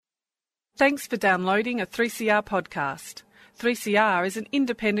Thanks for downloading a 3CR podcast. 3CR is an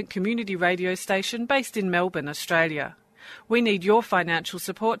independent community radio station based in Melbourne, Australia. We need your financial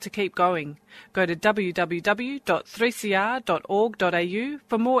support to keep going. Go to www.3cr.org.au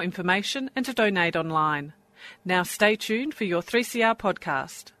for more information and to donate online. Now stay tuned for your 3CR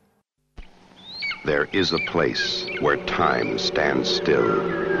podcast. There is a place where time stands still,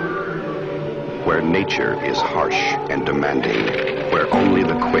 where nature is harsh and demanding, where only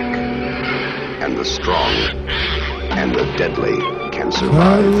the quick and the strong and the deadly can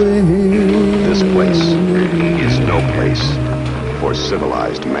survive. This place is no place for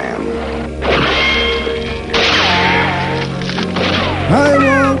civilized man. I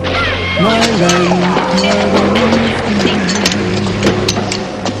want my land.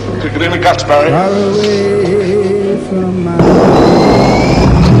 Took it in the guts, Barry. Far away from my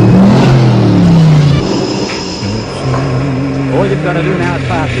All you've got to do now is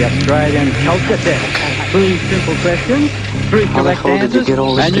pass the Australian culture test. 3 simple questions, 3 correct answers,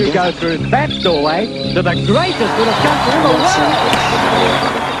 and you go through that doorway to the greatest little country in the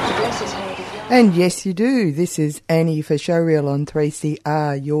world. And yes, you do. This is Annie for Showreel on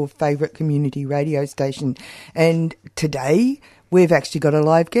 3CR, your favourite community radio station. And today, we've actually got a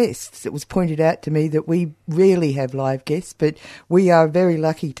live guest. It was pointed out to me that we rarely have live guests, but we are very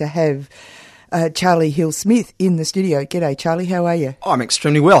lucky to have Charlie Hill-Smith in the studio. G'day, Charlie. How are you? I'm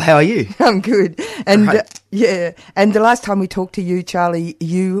extremely well. How are you? I'm good. And and the last time we talked to you, Charlie,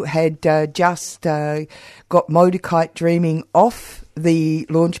 you had just got Motor Kite Dreaming off the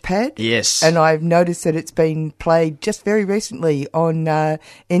launch pad. Yes. And I've noticed that it's been played just very recently on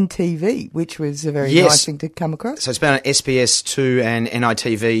NTV, which was a very nice thing to come across. So it's been on SBS2 and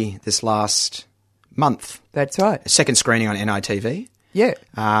NITV this last month. That's right. A second screening on NITV. Yeah.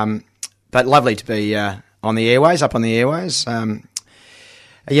 But lovely to be on the airways, up on the airways.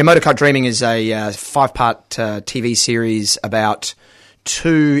 Motor Kite Dreaming is a 5-part TV series about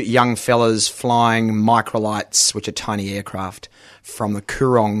 2 young fellas flying microlights, which are tiny aircraft, from the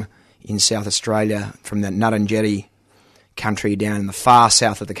Coorong in South Australia, from the Ngarrindjeri country down in the far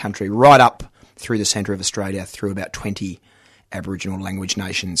south of the country, right up through the centre of Australia, through about 20 Aboriginal language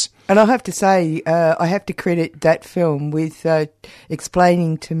nations. And I have to say, I have to credit that film with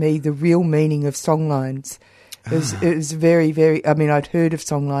explaining to me the real meaning of songlines. It was very, very, I mean, I'd heard of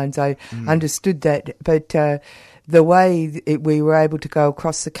songlines, I understood that, but the way we were able to go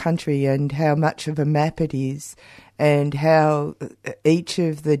across the country and how much of a map it is and how each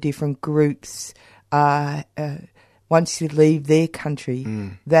of the different groups are, once you leave their country,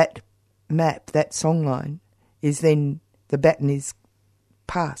 that map, that songline is then... the baton is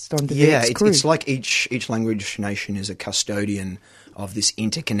passed on to the next crew. It's like each language nation is a custodian of this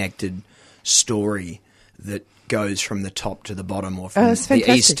interconnected story that goes from the top to the bottom, or from the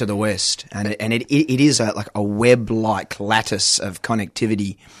east to the west, and it is like a web-like lattice of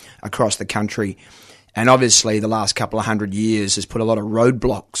connectivity across the country. And obviously, the last couple of 100 years has put a lot of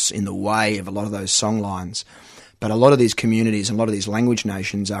roadblocks in the way of a lot of those songlines. But a lot of these communities and a lot of these language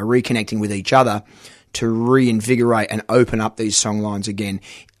nations are reconnecting with each other to reinvigorate and open up these songlines again.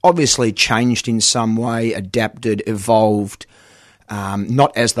 Obviously changed in some way, adapted, evolved,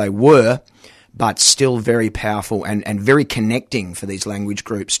 not as they were, but still very powerful and very connecting for these language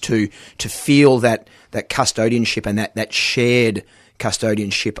groups to feel that custodianship and that shared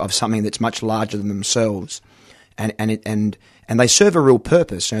custodianship of something that's much larger than themselves. And they serve a real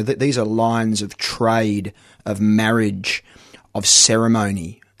purpose. You know, these are lines of trade, of marriage, of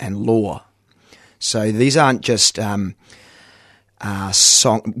ceremony and law. So these aren't just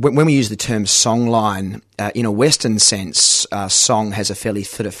song. When we use the term songline in a Western sense, song has a fairly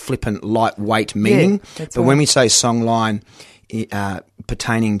sort of flippant, lightweight meaning. Yeah, but when we say songline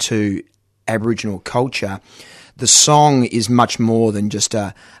pertaining to Aboriginal culture, the song is much more than just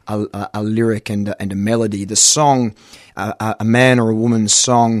a lyric and a melody. The song, a man or a woman's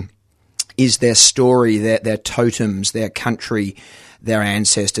song, is their story, their totems, their country, their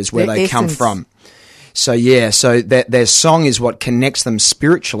ancestors, where they come from. So their song is what connects them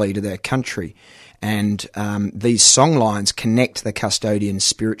spiritually to their country, and these song lines connect the custodians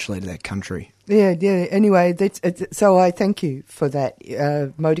spiritually to their country. Yeah. Anyway, so I thank you for that.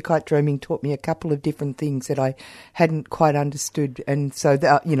 Motor Kite Dreaming taught me a couple of different things that I hadn't quite understood, and so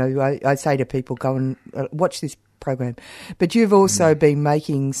I say to people, go and watch this program. But you've also been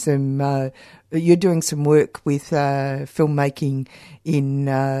making some. You're doing some work with filmmaking in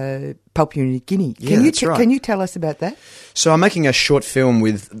Papua New Guinea. That's right. Can you tell us about that? So I'm making a short film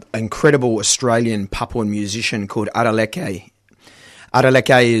with an incredible Australian Papuan musician called Araleke.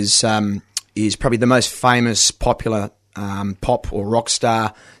 Araleke is probably the most famous popular pop or rock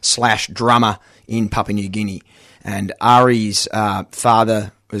star / drummer in Papua New Guinea. And Ari's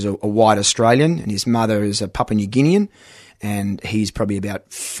father was a white Australian, and his mother is a Papua New Guinean, and he's probably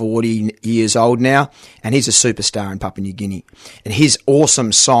about 40 years old now, and he's a superstar in Papua New Guinea. And his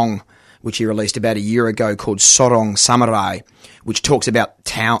awesome song, which he released about a year ago, called Sorong Samurai, which talks about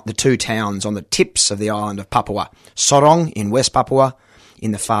the two towns on the tips of the island of Papua. Sorong in West Papua,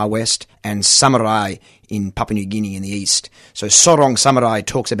 in the far west, and Samurai in Papua New Guinea in the east. So Sorong Samurai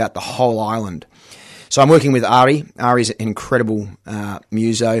talks about the whole island. So I'm working with Ari. Ari's an incredible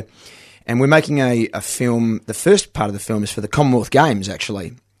muso. And we're making a film. The first part of the film is for the Commonwealth Games,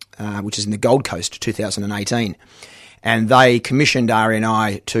 actually, which is in the Gold Coast, 2018. And they commissioned Ari and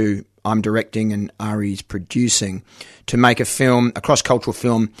I'm directing and Ari's producing, to make a cross-cultural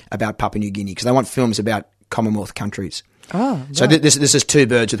film about Papua New Guinea, because they want films about Commonwealth countries. Oh, right. So this is two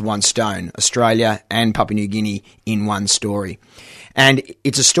birds with one stone, Australia and Papua New Guinea in one story. And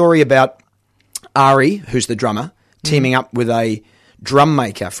it's a story about Ari, who's the drummer, teaming up with a drum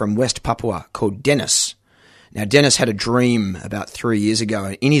maker from West Papua called Dennis. Now, Dennis had a dream about 3 years ago.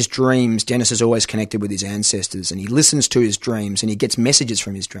 And in his dreams, Dennis is always connected with his ancestors, and he listens to his dreams and he gets messages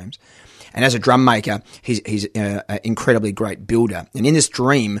from his dreams. And as a drum maker, he's an incredibly great builder. And in this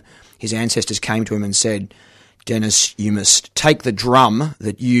dream, his ancestors came to him and said, Dennis, you must take the drum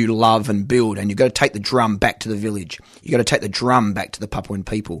that you love and build, and you've got to take the drum back to the village. You've got to take the drum back to the Papuan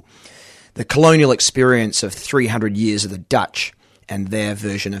people. The colonial experience of 300 years of the Dutch and their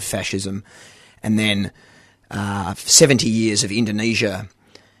version of fascism, and then 70 years of Indonesia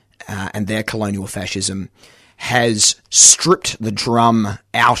and their colonial fascism, has stripped the drum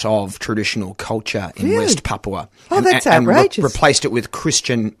out of traditional culture in West Papua. Oh, that's outrageous. And replaced it with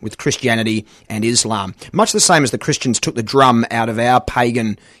Christianity and Islam. Much the same as the Christians took the drum out of our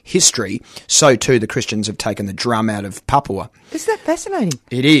pagan history, so too the Christians have taken the drum out of Papua. Isn't that fascinating?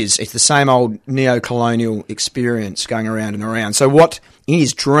 It is. It's the same old neo-colonial experience going around and around. So in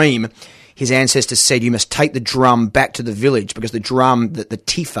his dream, his ancestors said, you must take the drum back to the village, because the drum, the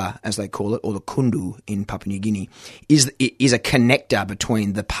tifa, as they call it, or the kundu in Papua New Guinea, is a connector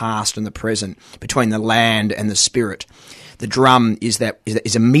between the past and the present, between the land and the spirit. The drum is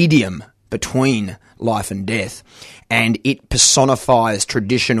a medium between life and death, and it personifies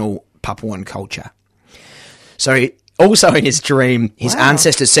traditional Papuan culture. So also in his dream, his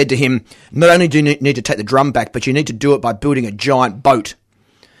ancestors said to him, not only do you need to take the drum back, but you need to do it by building a giant boat.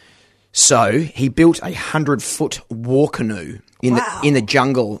 So he built a 100-foot war canoe in the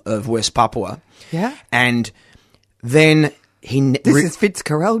jungle of West Papua. Yeah. And then This is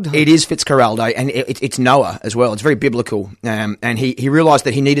Fitzcarraldo. It is Fitzcarraldo, and it's Noah as well. It's very biblical. And he realised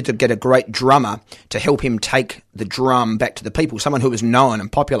that he needed to get a great drummer to help him take the drum back to the people, someone who was known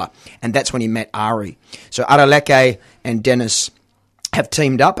and popular. And that's when he met Ari. So Araleke and Dennis have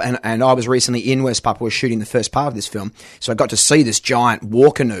teamed up, and I was recently in West Papua shooting the first part of this film, so I got to see this giant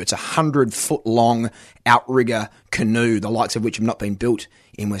war canoe. It's a 100-foot long outrigger canoe, the likes of which have not been built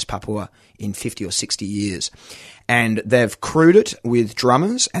in West Papua in 50 or 60 years. And they've crewed it with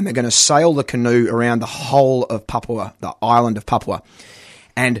drummers, and they're going to sail the canoe around the whole of Papua, the island of Papua.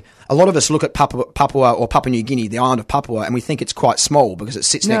 And a lot of us look at Papua or Papua New Guinea, the island of Papua, and we think it's quite small because it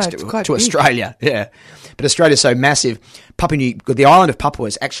sits next to Australia. Yeah, but Australia's so massive. The island of Papua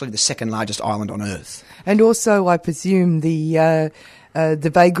is actually the second largest island on Earth. And also, I presume the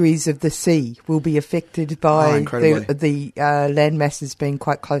vagaries of the sea will be affected by the land masses being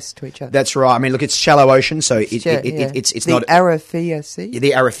quite close to each other. That's right. I mean, look, it's shallow ocean, so it's not the Arafura Sea.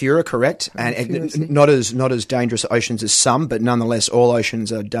 The Arafura, correct, and not as dangerous oceans as some, but nonetheless, all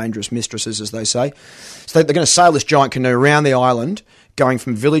oceans are dangerous mistresses, as they say. So they're going to sail this giant canoe around the island, going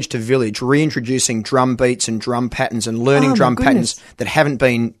from village to village, reintroducing drum beats and drum patterns, and learning drum patterns that haven't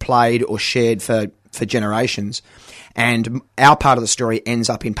been played or shared for generations. And our part of the story ends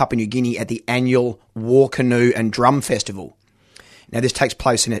up in Papua New Guinea at the annual War Canoe and Drum Festival. Now, this takes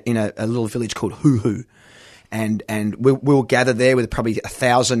place in a little village called Huhu, and we'll gather there with probably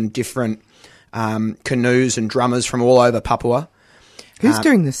 1,000 different canoes and drummers from all over Papua. Who's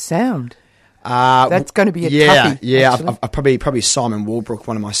doing the sound? That's going to be a toughie. Yeah. I've probably Simon Walbrook,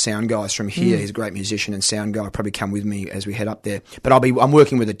 one of my sound guys from here. He's a great musician and sound guy. I'll probably come with me as we head up there. But I'm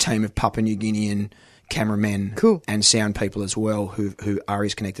working with a team of Papua New Guinean cameramen and sound people as well who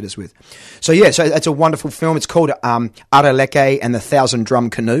Ari's connected us with. So yeah, so it's a wonderful film. It's called Araleke and the 1,000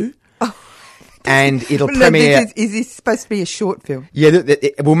 Drum Canoe. And it'll premiere. Is this supposed to be a short film? Yeah,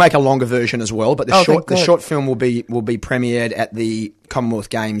 we'll make a longer version as well. But the short film will be premiered at the Commonwealth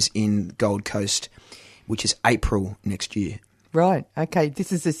Games in Gold Coast, which is April next year. Right. Okay.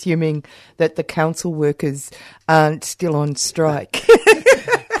 This is assuming that the council workers aren't still on strike.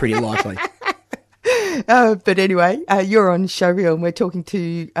 Pretty likely. But anyway, you're on Showreel and we're talking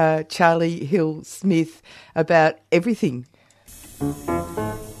to Charlie Hill-Smith about everything.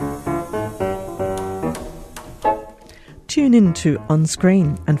 Tune in to On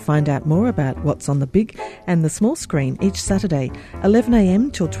Screen and find out more about what's on the big and the small screen each Saturday,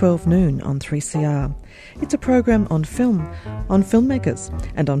 11am till 12 noon on 3CR. It's a program on film, on filmmakers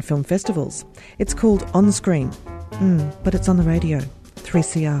and on film festivals. It's called On Screen, but it's on the radio,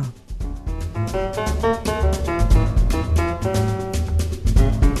 3CR.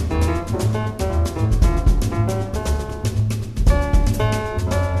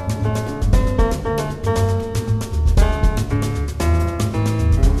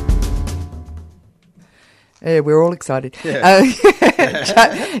 Yeah, we're all excited. Yeah.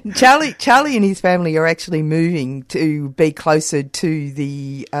 Charlie and his family are actually moving to be closer to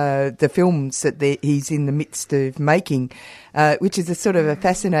the films that he's in the midst of making, which is a sort of a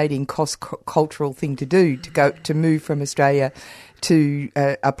fascinating cultural thing to do, to move from Australia to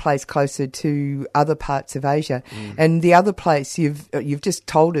a place closer to other parts of Asia. And the other place you've just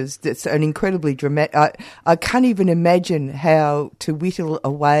told us that's an incredibly dramatic. I can't even imagine how to whittle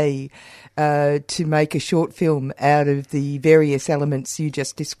away to make a short film out of the various elements you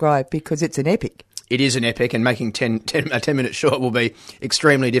just described, because it's an epic. It is an epic, and making a 10-minute short will be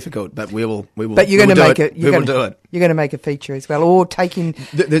extremely difficult. But we will. But you're going to make it. We will do it. You're going to make a feature as well, or taking.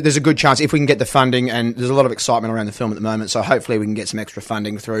 There's a good chance if we can get the funding, and there's a lot of excitement around the film at the moment. So hopefully we can get some extra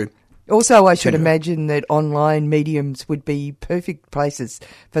funding through. Also, I should imagine that online mediums would be perfect places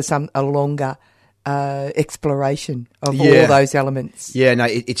for a longer exploration of all those elements. Yeah, no,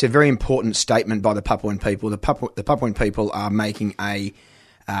 it's a very important statement by the Papuan people. The Papuan people are making an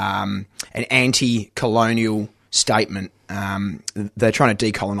anti-colonial statement. They're trying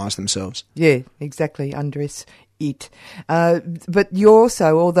to decolonise themselves. Yeah, exactly. Undress it. But you're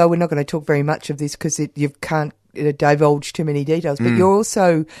also, although we're not going to talk very much of this because you can't divulge too many details, but you're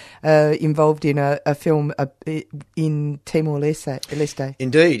also involved in a film in Timor-Leste.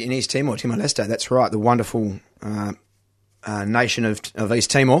 Indeed, in East Timor-Leste. That's right, the wonderful nation of East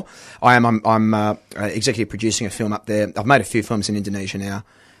Timor. I'm executive producing a film up there. I've made a few films in Indonesia now,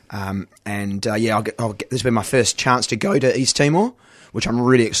 this will be my first chance to go to East Timor, which I'm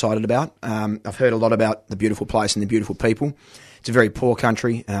really excited about. I've heard a lot about the beautiful place and the beautiful people. It's a very poor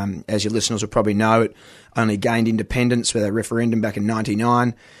country. As your listeners will probably know, it only gained independence with a referendum back in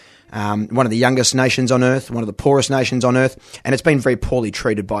 1999. One of the youngest nations on earth, one of the poorest nations on earth, and it's been very poorly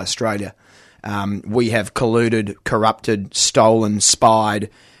treated by Australia. We have colluded, corrupted, stolen, spied,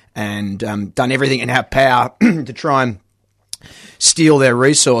 and done everything in our power to try and steal their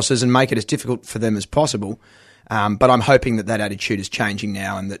resources and make it as difficult for them as possible. But I'm hoping that attitude is changing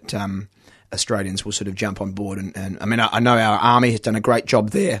now, and that Australians will sort of jump on board. And I mean, I know our army has done a great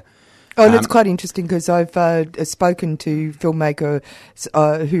job there. Oh, and it's quite interesting because I've spoken to filmmakers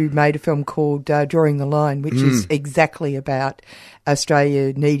who made a film called Drawing the Line, which is exactly about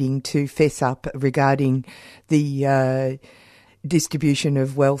Australia needing to fess up regarding the distribution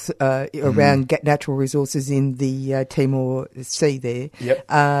of wealth around natural resources in the Timor Sea there. Yep.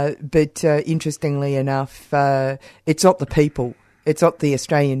 But interestingly enough, it's not the people. It's not the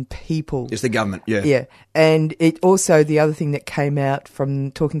Australian people. It's the government, yeah. Yeah. And it also, the other thing that came out from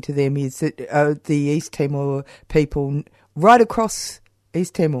talking to them is that the East Timor people right across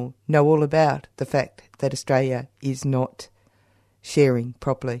East Timor know all about the fact that Australia is not sharing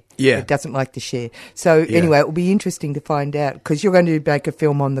properly. Yeah. It doesn't like to share. So anyway, it will be interesting to find out, because you're going to make a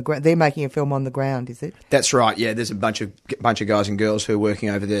film on the ground. They're making a film on the ground, is it? That's right, yeah. There's a bunch of guys and girls who are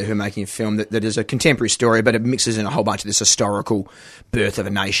working over there who are making a film that is a contemporary story, but it mixes in a whole bunch of this historical birth of a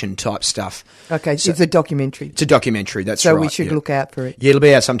nation type stuff. Okay, so it's a documentary. It's a documentary, that's right. So we should look out for it. Yeah, it'll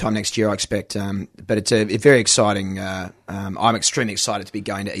be out sometime next year, I expect. But it's a very exciting. I'm extremely excited to be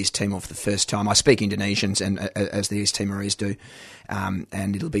going to East Timor for the first time. I speak Indonesians, and as the East Timorese do.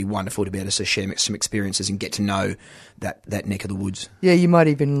 And it'll be wonderful to be able to share some experiences and get to know that neck of the woods. Yeah, you might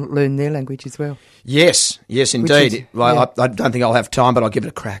even learn their language as well. Yes, indeed. I don't think I'll have time, but I'll give it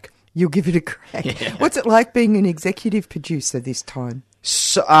a crack. You'll give it a crack. Yeah. What's it like being an executive producer this time?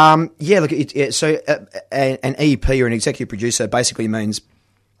 So, an EP or an executive producer basically means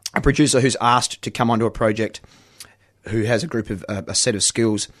a producer who's asked to come onto a project who has a group of a set of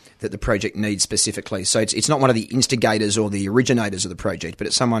skills that the project needs specifically. So it's not one of the instigators or the originators of the project, but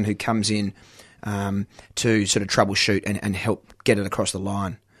it's someone who comes in to sort of troubleshoot and help get it across the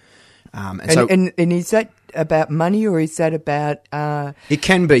line. And is that about money, or is that about? It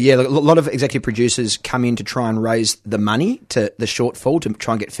can be, yeah. A lot of executive producers come in to try and raise the money to the shortfall to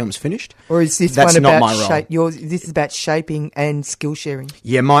try and get films finished. Or is this That's one not about my role. This is about shaping and skill sharing?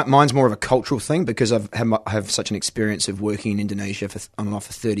 Yeah, mine's more of a cultural thing because I have such an experience of working in Indonesia on and off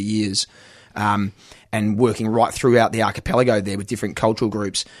for 30 years. And working right throughout the archipelago there with different cultural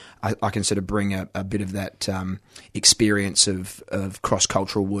groups, I can sort of bring a bit of that experience of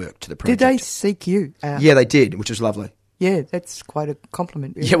cross-cultural work to the project. Did they seek you out? Yeah, they did, which was lovely. Yeah, that's quite a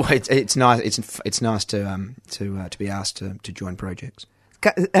compliment. Really. Yeah, well, it's nice. It's nice to be asked to join projects.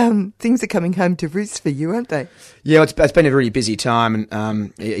 Things are coming home to roost for you, aren't they? Yeah, it's been a really busy time,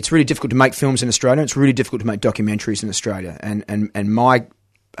 and it's really difficult to make films in Australia. It's really difficult to make documentaries in Australia, and my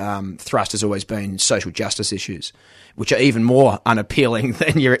thrust has always been social justice issues, which are even more unappealing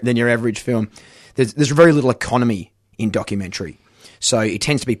than your average film. There's very little economy in documentary, so it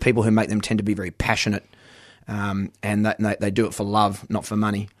tends to be people who make them tend to be very passionate, and they do it for love, not for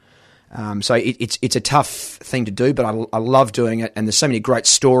money. So it's a tough thing to do, but I love doing it, and there's so many great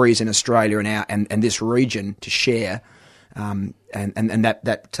stories in Australia and this region to share. And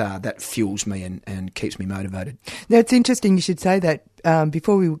that fuels me and keeps me motivated. Now, it's interesting you should say that.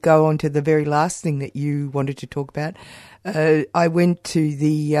 Before we go on to the very last thing that you wanted to talk about, I went to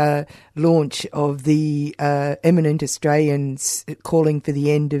the launch of the Eminent Australians calling for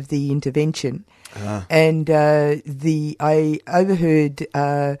the end of the intervention, and I overheard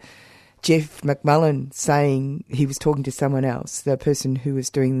Jeff McMullen saying, he was talking to someone else, the person who was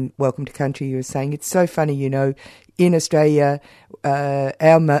doing Welcome to Country, he was saying, it's so funny, you know, in Australia,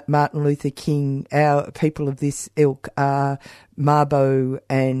 our Martin Luther King, our people of this ilk are Mabo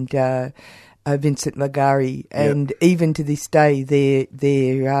and Vincent Magari, and even to this day, their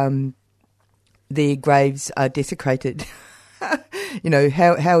graves are desecrated. You know,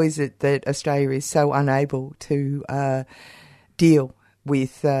 how is it that Australia is so unable to deal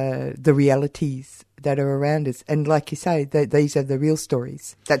with the realities that are around us? And like you say, these are the real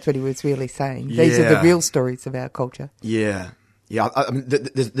stories. That's what he was really saying. These are the real stories of our culture. Yeah. Yeah, I mean,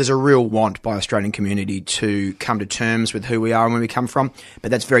 there's a real want by Australian community to come to terms with who we are and where we come from, but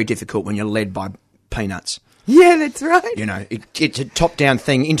that's very difficult when you're led by peanuts. Yeah, that's right. You know, it's a top-down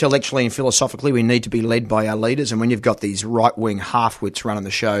thing. Intellectually and philosophically, we need to be led by our leaders, and when you've got these right-wing half-wits running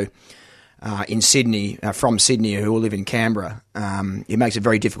the show in Sydney, from Sydney, who all live in Canberra, it makes it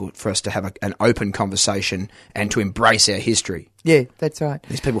very difficult for us to have an open conversation and to embrace our history. Yeah, that's right.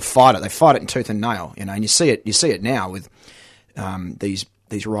 These people fight it. They fight it in tooth and nail, you know, and you see it now with these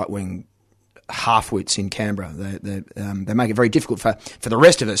right-wing half-wits in Canberra. They make it very difficult for the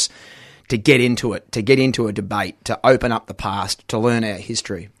rest of us to get into it, to get into a debate, to open up the past, to learn our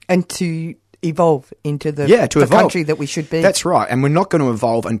history. And to evolve into the country that we should be. That's right. And we're not going to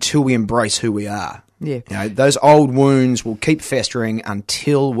evolve until we embrace who we are. Yeah. You know, those old wounds will keep festering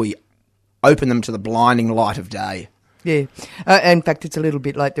until we open them to the blinding light of day. Yeah. In fact, it's a little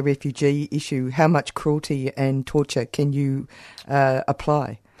bit like the refugee issue. How much cruelty and torture can you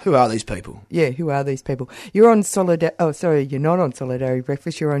apply? Who are these people? Yeah, who are these people? You're on you're not on Solidarity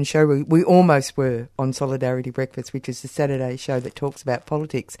Breakfast. You're on show. We almost were on Solidarity Breakfast, which is the Saturday show that talks about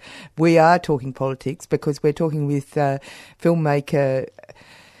politics. We are talking politics because we're talking with filmmaker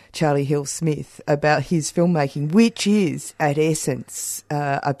Charlie Hill-Smith about his filmmaking, which is, at essence,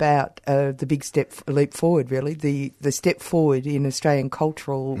 about the big leap forward, really, the step forward in Australian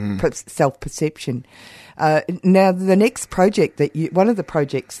cultural self-perception. Now, the next project one of the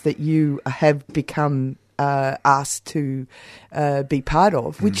projects that you have become asked to be part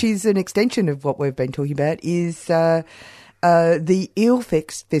of, which is an extension of what we've been talking about, is the Eel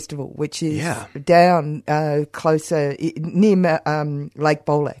Festival, which is down closer near Lake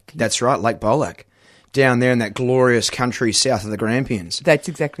Bolac. That's right, Lake Bolac. Down there in that glorious country south of the Grampians. That's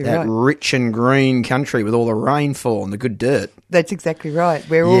exactly right. That rich and green country with all the rainfall and the good dirt. That's exactly right.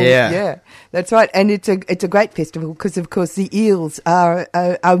 That's right. And it's a great festival because, of course, the eels are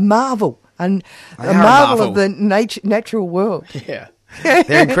a marvel, and a marvel of the natural world. Yeah.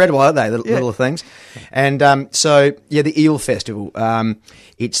 They're incredible, aren't they, the little things? And the Eel Festival,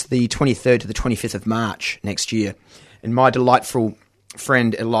 it's the 23rd to the 25th of March next year. And my delightful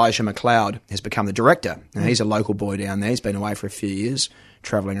friend Elijah McLeod has become the director. Now, he's a local boy down there. He's been away for a few years,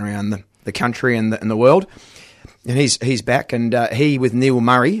 travelling around the country and the world. And he's back, and he, with Neil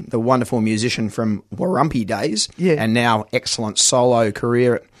Murray, the wonderful musician from Warumpi days, and now excellent solo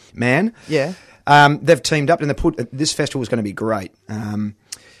career man. Yeah. They've teamed up, and this festival is going to be great.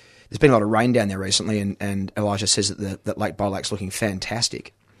 There's been a lot of rain down there recently, and Elijah says that Lake Bolac's looking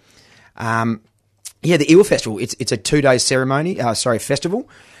fantastic. The Eel Festival, it's a 2-day festival.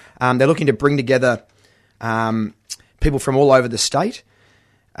 They're looking to bring together people from all over the state.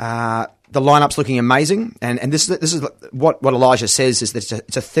 The lineup's looking amazing, and this is what Elijah says is that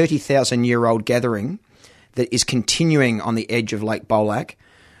it's a 30,000-year-old gathering that is continuing on the edge of Lake Bolac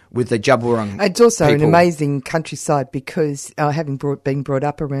with the Jaburong. It's also people. an amazing countryside because having been brought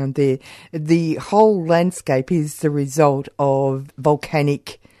up around there, the whole landscape is the result of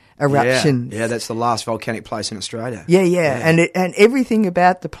volcanic eruptions. Yeah, that's the last volcanic place in Australia. Yeah. And everything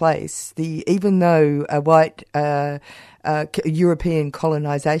about the place, even though a white European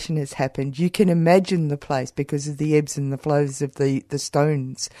colonisation has happened, you can imagine the place because of the ebbs and the flows of the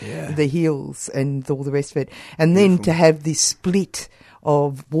stones, the hills and all the rest of it. And then to have this split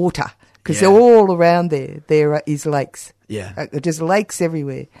of water, because all around there is lakes. Yeah. Just lakes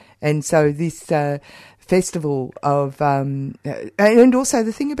everywhere. And so this festival of... and also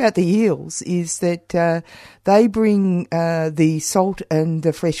the thing about the eels is that they bring the salt and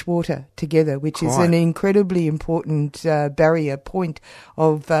the fresh water together, which is an incredibly important barrier point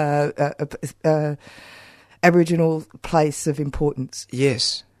of Aboriginal place of importance.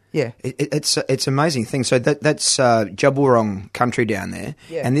 Yes. Yeah, it's an amazing thing. So that's Jaburong country down there,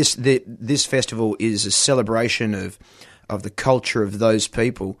 and this festival is a celebration of the culture of those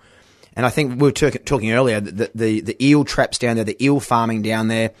people. And I think we were talking earlier that the eel traps down there, the eel farming down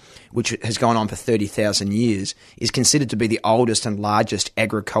there, which has gone on for 30,000 years, is considered to be the oldest and largest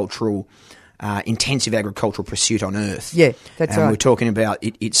intensive agricultural pursuit on Earth. Yeah, that's right. And we're talking about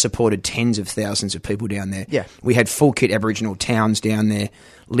it supported tens of thousands of people down there. Yeah. We had full kit Aboriginal towns down there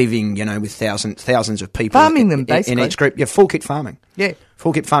living, with thousands of people. Farming them, basically. In each group. Yeah, full kit farming. Yeah.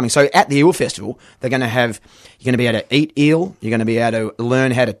 Full kit farming. So at the eel festival, you're going to be able to eat eel, you're going to be able to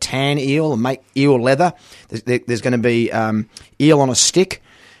learn how to tan eel and make eel leather. There's going to be eel on a stick.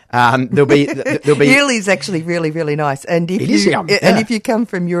 There'll be eel is actually really, really nice, and if you come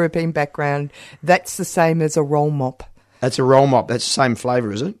from European background, that's the same as a roll mop. That's a roll mop. That's the same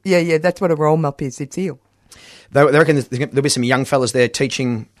flavour, is it? Yeah. That's what a roll mop is. It's eel. They reckon there'll be some young fellas there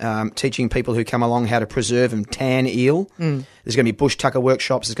teaching people who come along how to preserve and tan eel. There's going to be bush tucker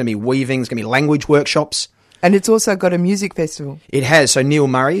workshops. There's going to be weaving. There's going to be language workshops. And it's also got a music festival. It has. So Neil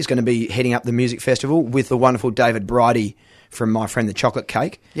Murray is going to be heading up the music festival with the wonderful David Bridie from My Friend the Chocolate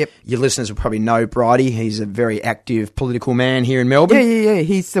Cake. Yep. Your listeners will probably know Bridie. He's a very active political man here in Melbourne. Yeah.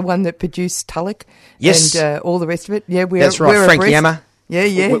 He's the one that produced Tulloch. Yes. And all the rest of it. Yeah, that's right. Frank Yammer.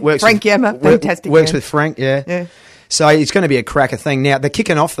 Yeah. Frank Yammer, fantastic. Works with Frank, yeah. So it's going to be a cracker thing. Now, they're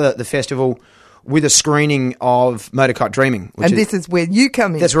kicking off the festival with a screening of Motor Kite Dreaming. This is where you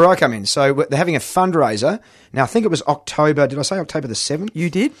come in. That's where I come in. So they're having a fundraiser. Now, I think it was October. Did I say October the 7th? You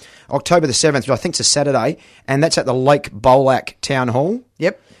did. October the 7th, which I think is a Saturday. And that's at the Lake Bolac Town Hall.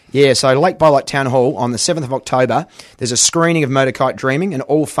 Yep. Yeah, so Lake Bolac Town Hall on the 7th of October. There's a screening of Motor Kite Dreaming, and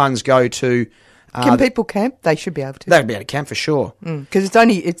all funds go to... Can people camp? They should be able to. They'd be able to camp for sure. Because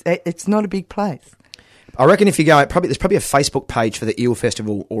it's not a big place. I reckon if you go, there's probably a Facebook page for the Eel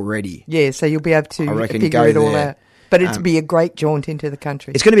Festival already. Yeah, so you'll be able to figure it all out. But it'd be a great jaunt into the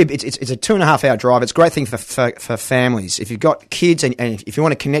country. It's going to be. It's a 2.5 hour drive. It's a great thing for families. If you've got kids and if you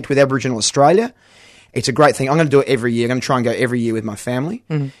want to connect with Aboriginal Australia, it's a great thing. I'm going to do it every year. I'm going to try and go every year with my family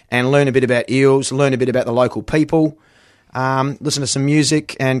and learn a bit about eels, learn a bit about the local people. Listen to some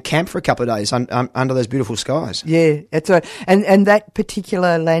music and camp for a couple of days under those beautiful skies. Yeah, that's right. And that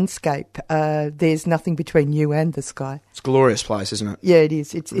particular landscape, there's nothing between you and the sky. It's a glorious place, isn't it? Yeah, it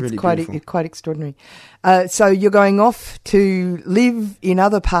is. It's really quite extraordinary. So you're going off to live in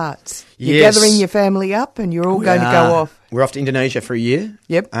other parts. You're gathering your family up, and you're all going to go off. We're off to Indonesia for a year.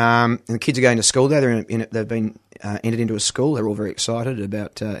 Yep. And the kids are going to school there. They've been entered into a school. They're all very excited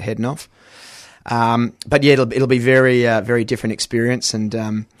about heading off. But yeah, it'll be very very different experience,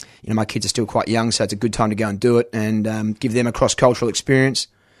 and my kids are still quite young, so it's a good time to go and do it and give them a cross-cultural experience.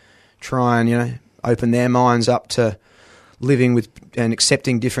 Try and open their minds up to living with and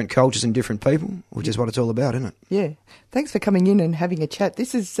accepting different cultures and different people, which is what it's all about, isn't it? Yeah. Thanks for coming in and having a chat.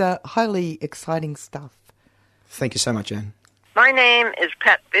 This is highly exciting stuff. Thank you so much, Anne. My name is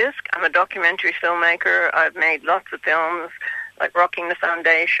Pat Fisk. I'm a documentary filmmaker. I've made lots of films, like Rocking the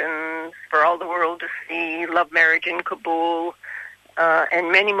Foundation, For All the World to See, Love Marriage in Kabul,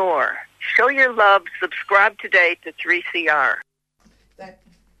 and many more. Show your love. Subscribe today to 3CR.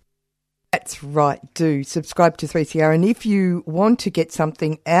 That's right. Do subscribe to 3CR. And if you want to get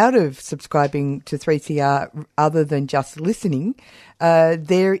something out of subscribing to 3CR other than just listening,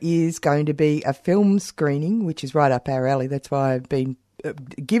 there is going to be a film screening, which is right up our alley. That's why I've been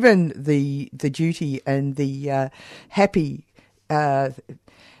given the duty and the happy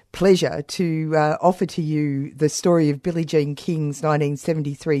pleasure to offer to you the story of Billie Jean King's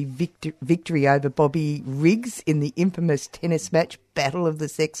 1973 victory over Bobby Riggs in the infamous tennis match Battle of the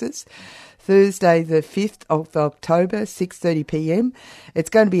Sexes. Thursday the 5th of October, 6:30pm. It's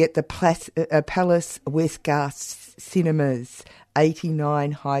going to be at the Palace Westgarth Cinemas,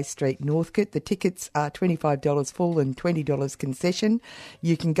 89 High Street, Northcote. The tickets are $25 full and $20 concession.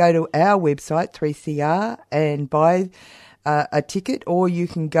 You can go to our website, 3CR, and buy a ticket, or you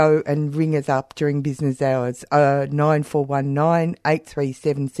can go and ring us up during business hours,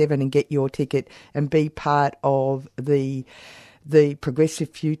 9419-8377, and get your ticket and be part of the progressive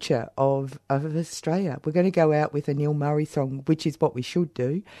future of Australia. We're going to go out with a Neil Murray song, which is what we should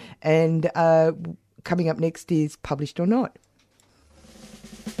do. And coming up next is Published or Not.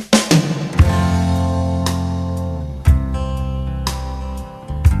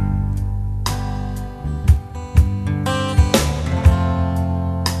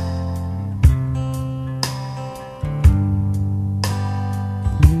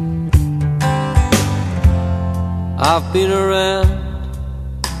 I've been around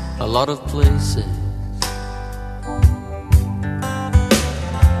a lot of places,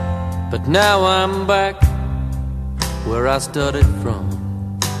 but now I'm back where I started from.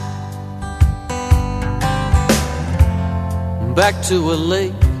 Back to a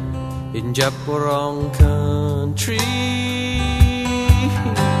lake in Japorong country,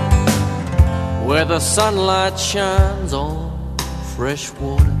 where the sunlight shines on fresh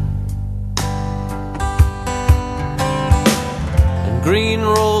water. Green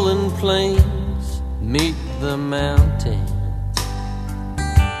rolling plains meet the mountains,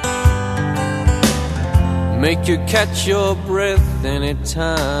 make you catch your breath any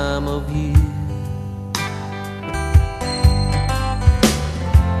time of year.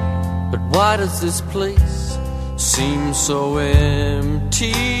 But why does this place seem so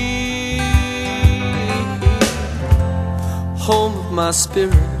empty? Home of my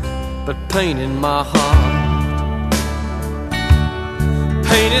spirit, but pain in my heart.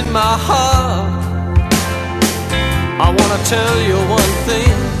 Pain in my heart. I wanna tell you one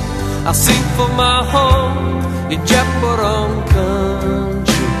thing. I sing for my home in Japorong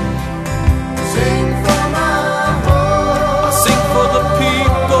country. Sing for my home. I sing for the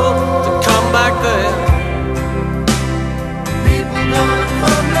people to come back there. People gonna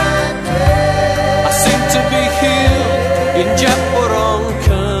come back there. I sing to be here in Japorong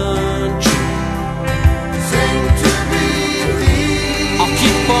country. Sing to be here. I'll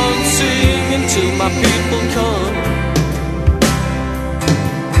keep on singing till my people come.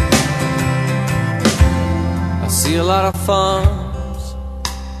 I see a lot of farms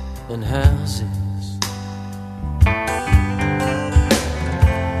and houses,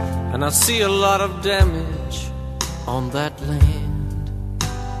 and I see a lot of damage on that land.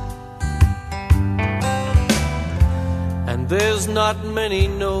 And there's not many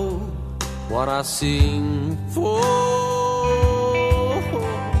know what I sing for.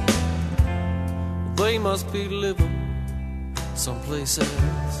 They must be living someplace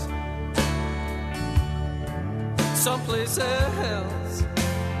else. Someplace else,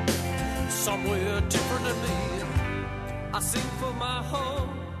 somewhere different than me. I sing for my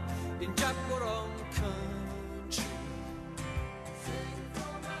home in Japorong country. Sing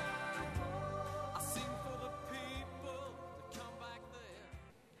for my home. I sing for the people that come back there.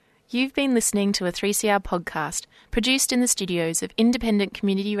 You've been listening to a 3CR podcast produced in the studios of independent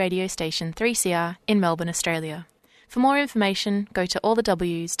community radio station 3CR in Melbourne, Australia. For more information, go to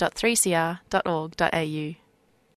allthews.3cr.org.au.